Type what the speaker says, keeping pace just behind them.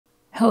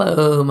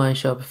Hello, my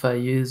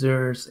Shopify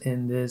users.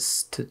 In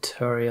this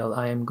tutorial,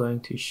 I am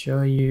going to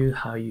show you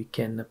how you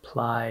can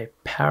apply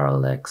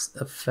Parallax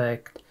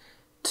Effect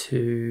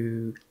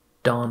to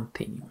Dawn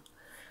theme.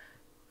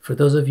 For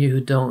those of you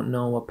who don't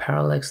know what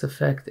Parallax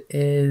Effect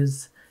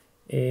is,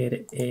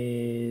 it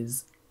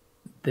is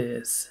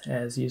this.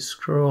 As you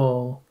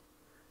scroll,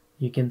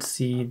 you can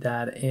see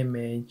that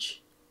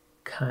image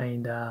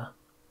kinda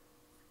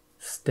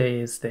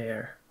stays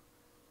there,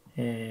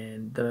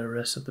 and the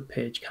rest of the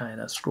page kind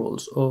of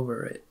scrolls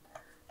over it.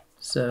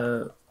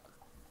 So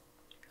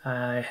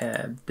I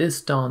have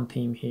this Dawn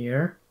theme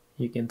here.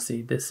 You can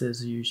see this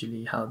is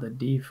usually how the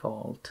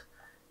default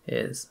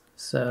is.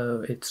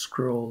 So it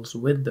scrolls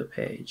with the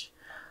page.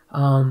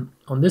 On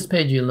this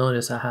page, you'll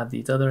notice I have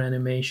these other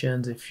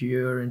animations. If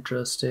you're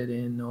interested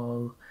in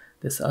all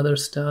this other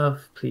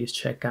stuff, please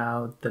check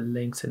out the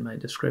links in my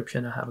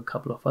description. I have a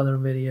couple of other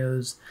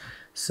videos.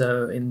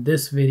 So in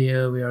this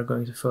video, we are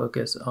going to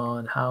focus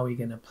on how we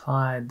can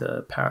apply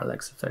the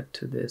parallax effect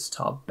to this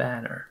top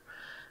banner.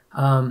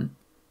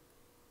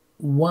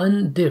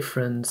 One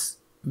difference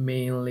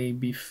mainly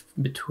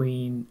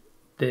between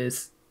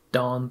this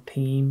Dawn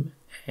theme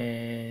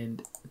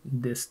and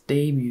this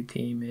debut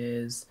theme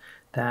is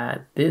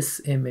that this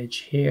image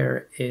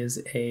here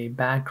is a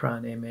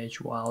background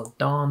image, while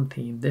Dawn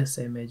theme, this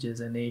image is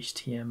an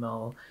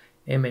HTML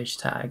image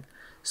tag.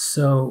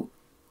 So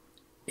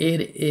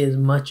it is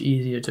much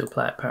easier to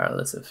apply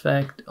parallax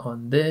effect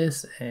on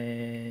this,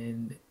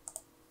 and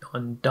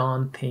on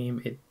Dawn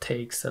theme it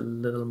takes a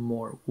little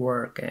more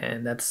work,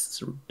 and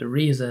that's the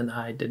reason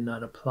I did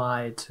not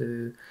apply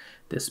to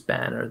this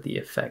banner the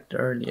effect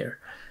earlier.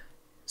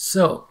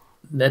 So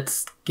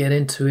let's get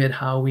into it,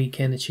 how we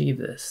can achieve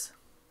this.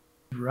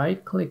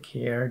 Right click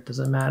here,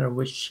 doesn't matter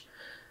which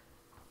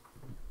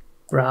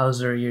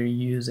browser you're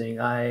using.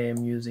 I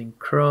am using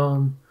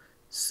Chrome,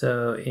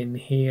 so in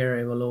here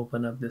it will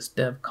open up this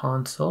dev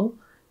console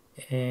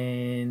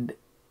and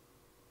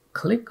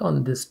click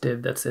on this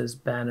div that says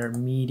banner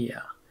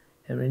media,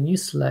 and when you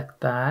select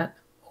that,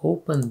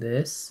 open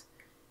this,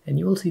 and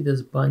you will see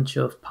this bunch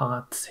of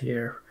paths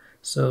here.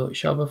 So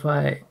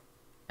Shopify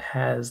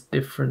has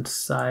different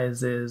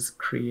sizes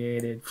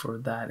created for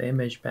that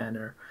image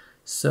banner.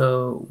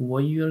 So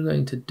what you're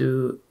going to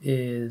do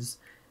is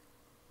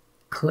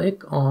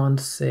click on,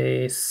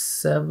 say,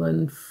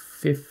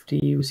 750.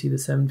 You see the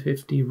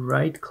 750,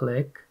 right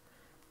click,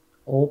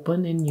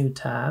 open a new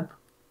tab.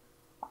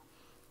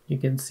 You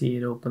can see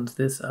it opens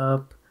this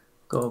up,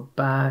 go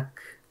back,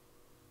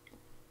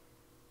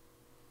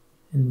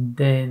 and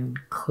then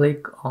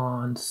click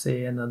on,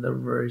 say, another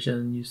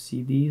version. You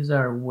see these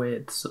are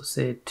widths, so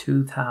say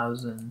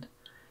 2000,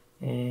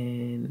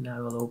 and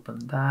I will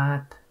open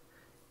that.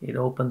 It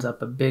opens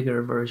up a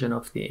bigger version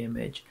of the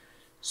image.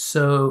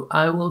 So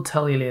I will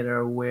tell you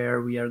later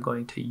where we are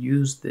going to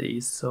use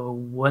these. So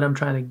what I'm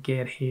trying to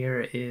get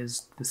here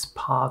is this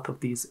path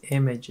of these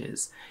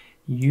images.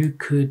 You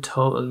could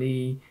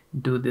totally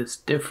do this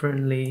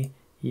differently.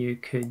 You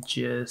could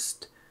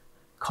just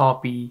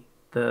copy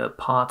the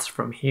paths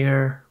from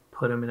here,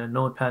 put them in a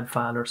notepad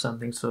file or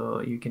something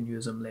so you can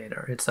use them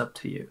later. It's up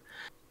to you.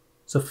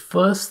 So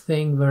first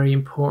thing, very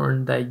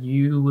important, that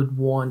you would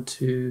want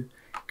to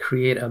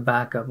create a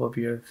backup of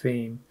your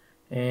theme.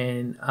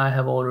 And I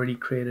have already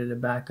created a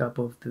backup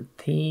of the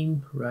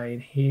theme right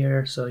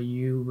here. So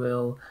you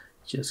will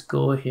just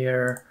go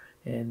here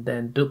and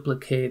then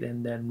duplicate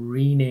and then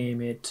rename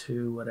it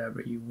to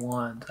whatever you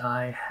want.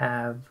 I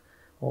have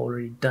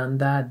already done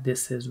that.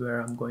 This is where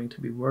I'm going to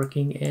be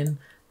working in.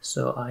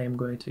 So I am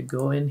going to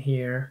go in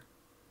here,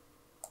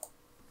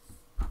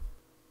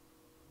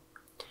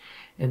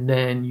 and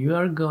then you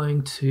are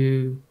going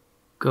to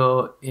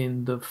go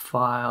in the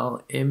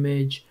file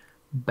image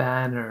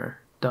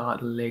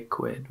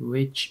banner.liquid,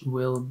 which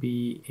will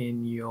be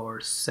in your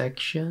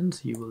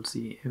sections. You will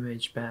see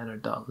image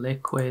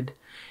banner.liquid.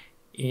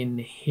 In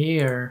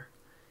here,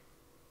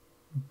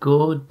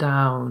 go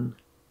down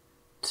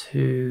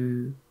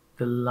to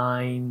the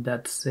line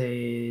that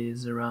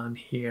says around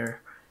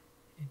here,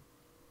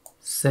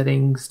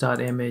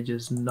 settings.image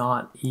is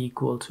not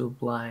equal to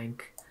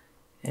blank,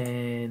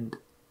 and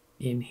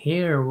in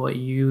here what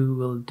you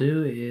will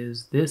do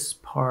is this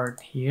part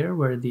here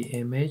where the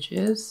image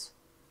is,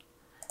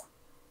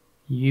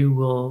 you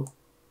will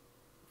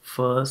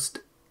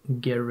first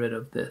get rid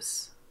of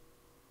this.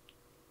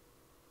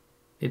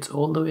 It's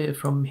all the way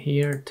from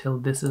here till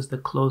this is the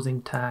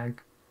closing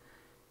tag,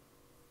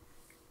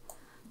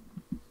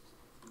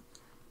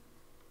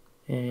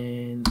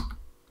 and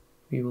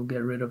we will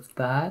get rid of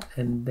that,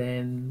 and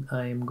then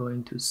I am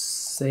going to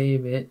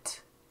save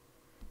it,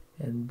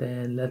 and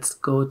then let's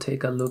go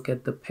take a look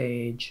at the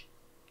page.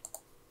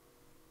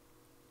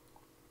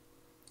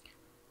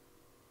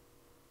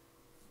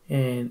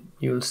 And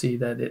you'll see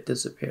that it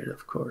disappeared,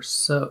 of course.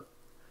 So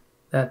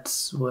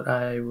that's what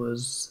I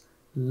was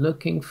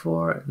looking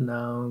for.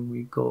 Now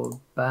we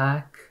go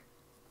back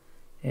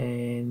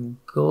and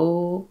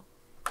go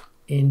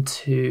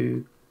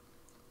into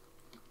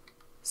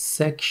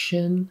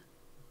section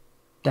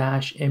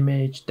dash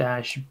image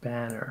dash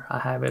banner. I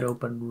have it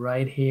open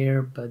right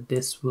here, but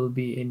this will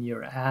be in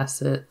your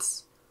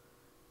assets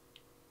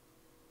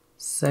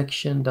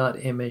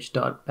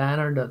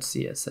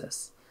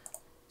section.image.banner.css.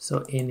 So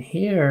in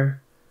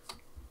here,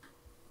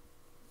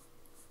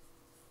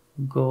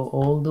 go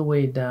all the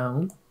way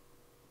down,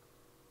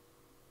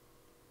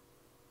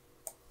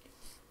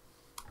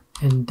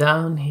 and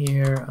down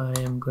here I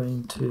am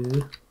going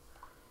to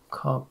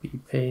copy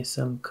paste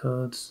some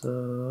code.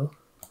 So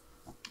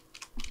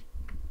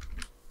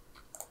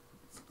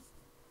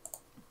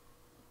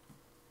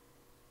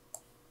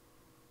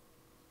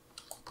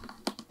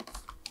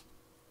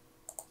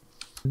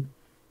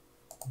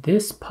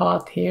this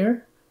path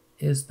here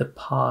is the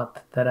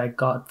path that I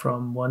got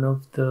from one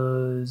of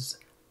those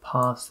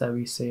paths that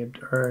we saved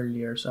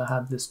earlier. So I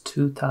have this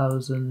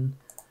 2000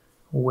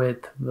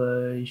 width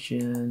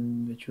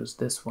version, which was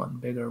this one,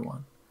 bigger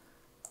one.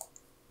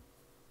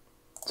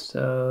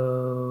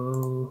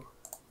 So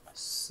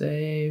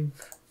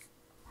save,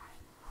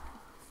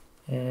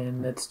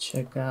 and let's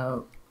check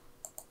out.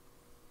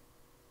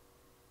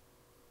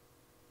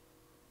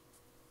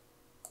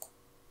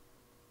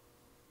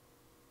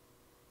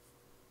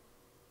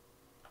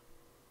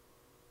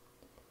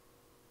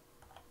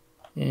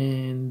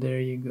 And there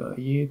you go.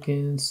 You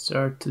can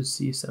start to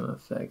see some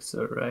effects.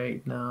 So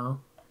right now,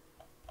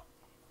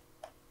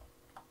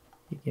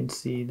 you can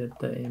see that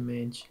the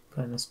image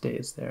kind of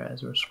stays there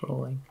as we're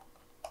scrolling.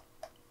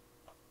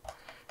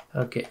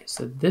 Okay,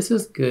 so this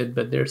is good,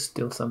 but there's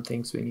still some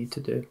things we need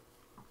to do.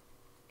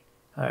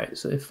 All right,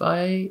 so if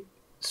I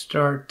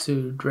start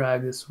to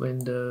drag this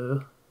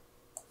window,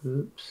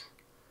 oops,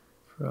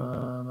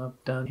 from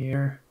up down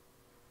here,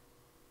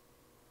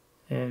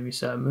 and we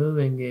start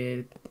moving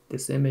it,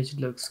 this image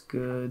looks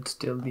good,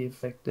 still the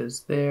effect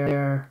is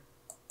there.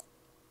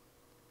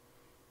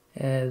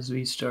 As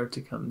we start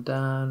to come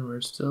down,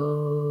 we're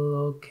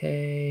still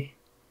okay.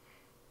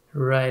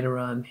 Right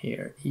around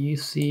here, you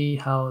see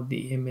how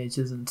the image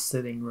isn't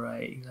sitting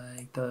right,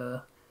 like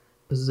the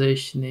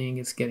positioning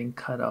is getting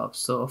cut off.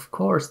 So of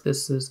course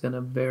this is going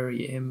to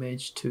vary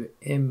image to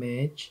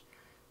image,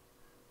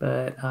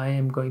 but I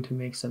am going to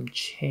make some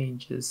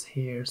changes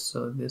here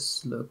so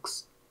this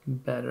looks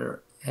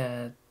better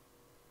at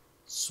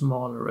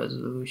smaller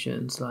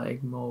resolutions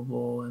like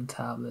mobile and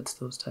tablets,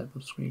 those type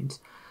of screens.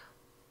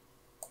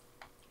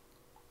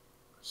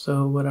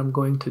 So what I'm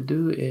going to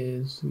do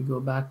is we go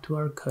back to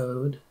our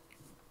code,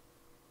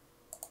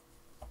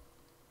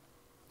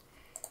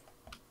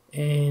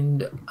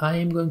 and I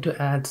am going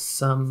to add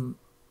some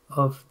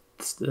of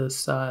the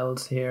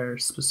styles here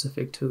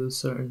specific to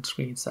certain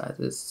screen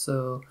sizes.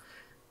 So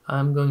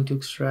I'm going to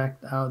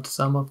extract out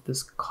some of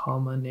this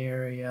common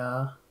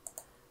area.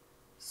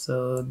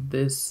 So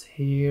this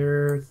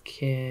here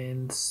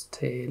can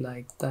stay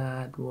like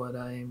that. What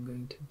I am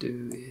going to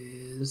do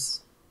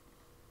is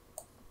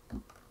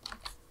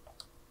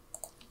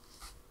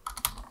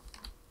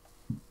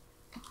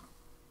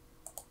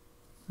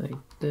like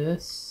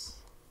this.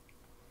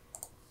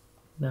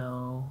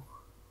 Now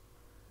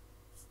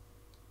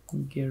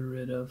get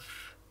rid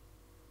of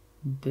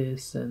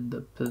this and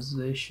the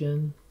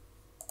position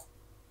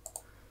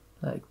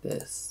like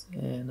this,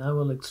 and I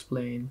will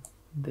explain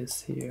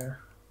this here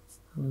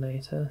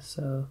later.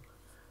 So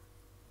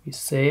we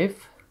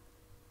save.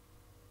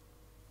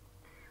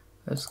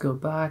 Let's go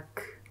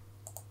back.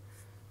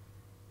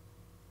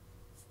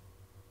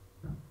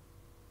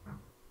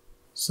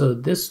 So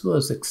this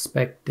was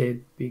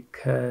expected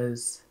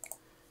because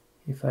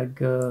if I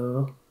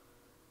go,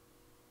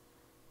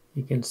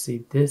 you can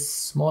see this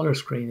smaller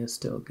screen is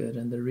still good,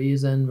 and the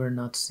reason we're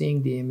not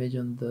seeing the image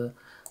on the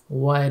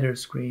wider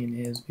screen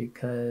is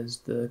because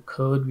the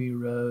code we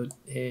wrote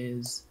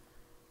is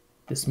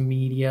this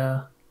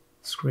media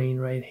screen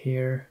right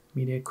here,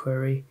 media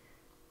query.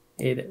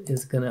 It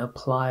is going to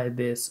apply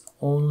this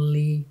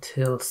only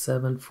till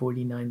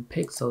 749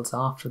 pixels.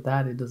 After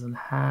that, it doesn't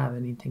have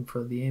anything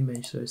for the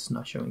image, so it's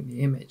not showing the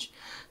image.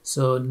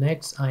 So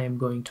next I am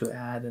going to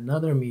add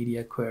another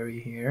media query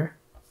here.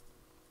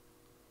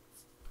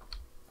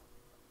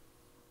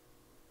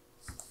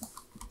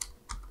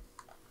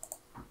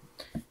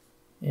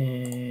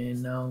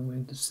 And now I'm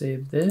going to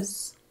save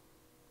this.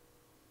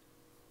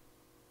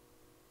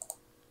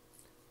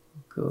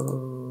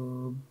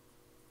 Go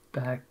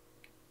back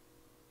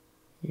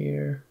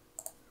here,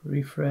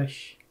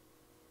 refresh,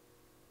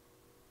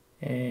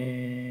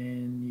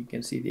 and you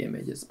can see the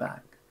image is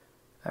back.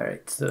 All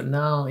right, so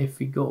now if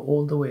we go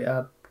all the way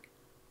up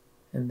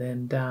and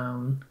then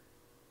down,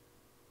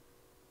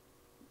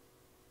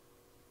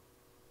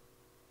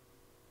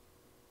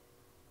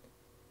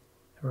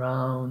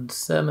 around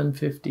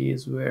 750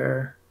 is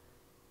where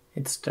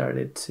it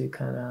started to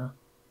kind of,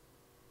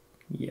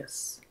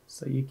 yes,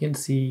 so you can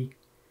see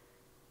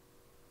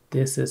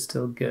this is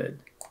still good.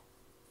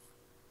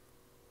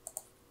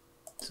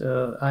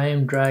 So I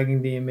am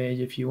dragging the image.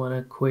 If you want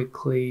to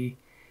quickly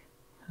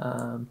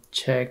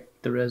check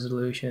the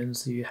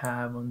resolutions you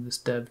have on this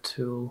dev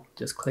tool,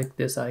 just click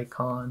this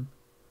icon.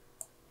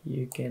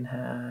 You can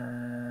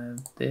have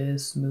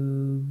this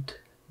moved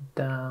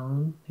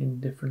down in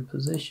different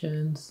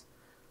positions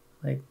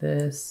like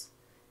this,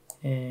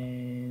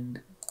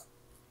 and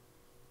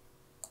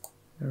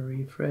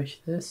refresh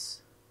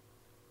this.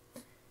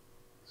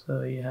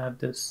 So you have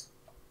this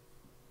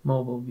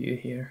mobile view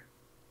here.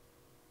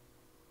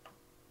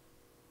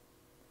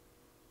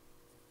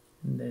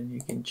 And then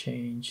you can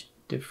change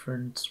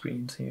different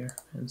screens here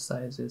and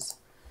sizes.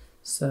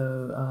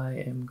 So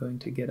I am going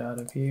to get out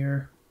of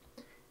here,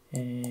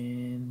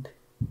 and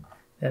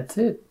that's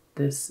it.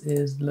 This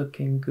is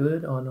looking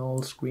good on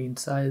all screen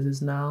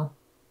sizes now.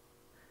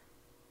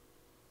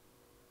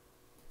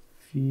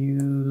 Few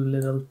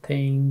little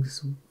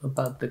things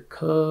about the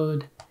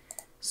code.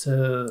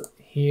 So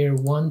here,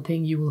 one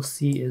thing you will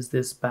see is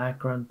this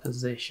background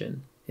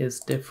position is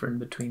different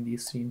between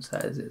these screen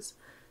sizes.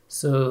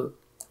 So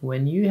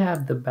when you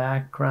have the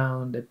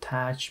background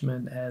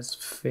attachment as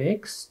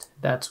fixed,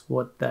 that's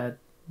what that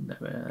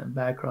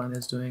background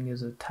is doing,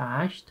 is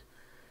attached.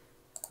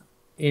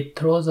 It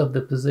throws up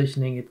the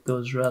positioning, it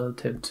goes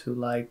relative to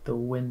like the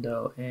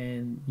window,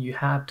 and you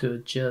have to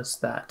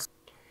adjust that.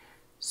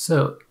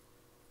 So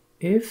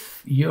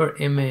if your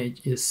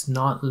image is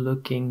not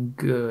looking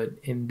good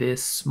in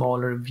this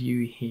smaller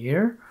view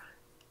here,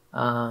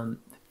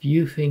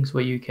 few things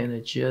where you can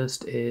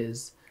adjust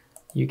is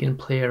you can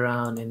play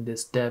around in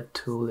this dev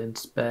tool,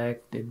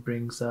 inspect. It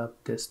brings up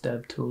this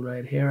dev tool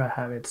right here. I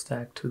have it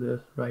stacked to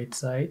the right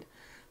side.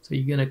 So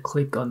you're gonna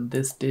click on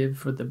this div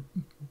for the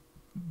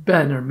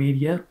banner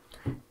media,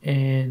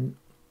 and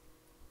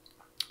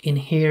in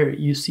here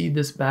you see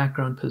this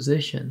background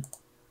position.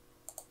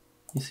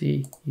 You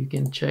see, you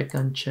can check,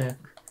 uncheck,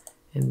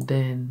 and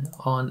then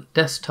on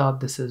desktop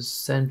this is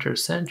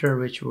center,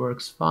 which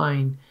works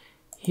fine.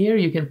 Here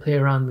you can play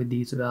around with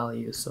these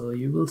values. So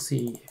you will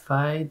see if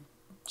I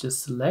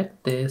just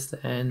select this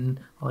and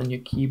on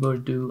your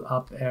keyboard do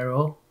up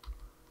arrow,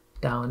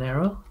 down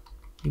arrow,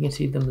 you can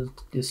see them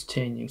just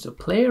changing. So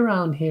play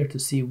around here to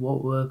see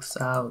what works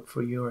out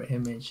for your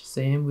image.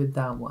 Same with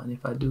that one.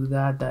 If I do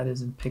that, that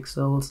is in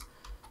pixels.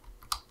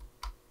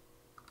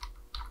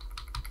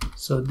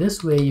 So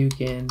this way you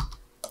can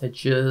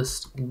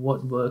adjust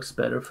what works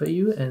better for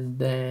you and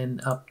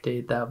then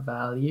update that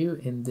value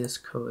in this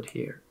code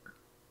here.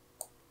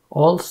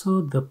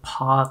 Also, the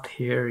path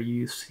here,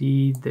 you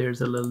see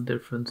there's a little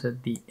difference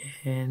at the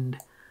end.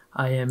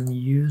 I am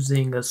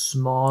using a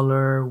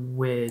smaller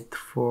width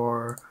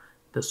for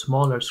the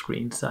smaller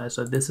screen size.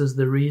 So this is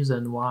the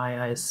reason why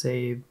I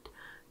saved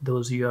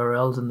those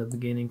URLs in the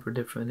beginning for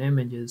different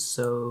images.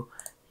 So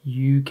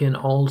you can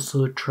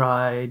also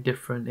try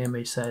different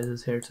image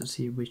sizes here to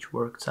see which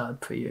works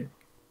out for you.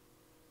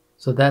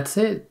 So that's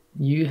it.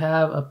 You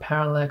have a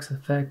parallax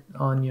effect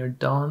on your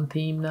Dawn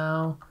theme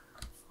now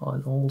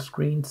on all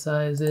screen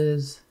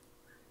sizes.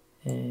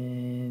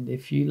 And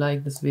if you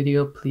like this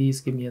video,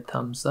 please give me a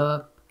thumbs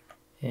up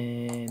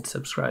and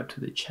subscribe to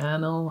the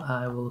channel.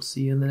 I will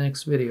see you in the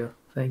next video.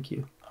 Thank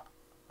you.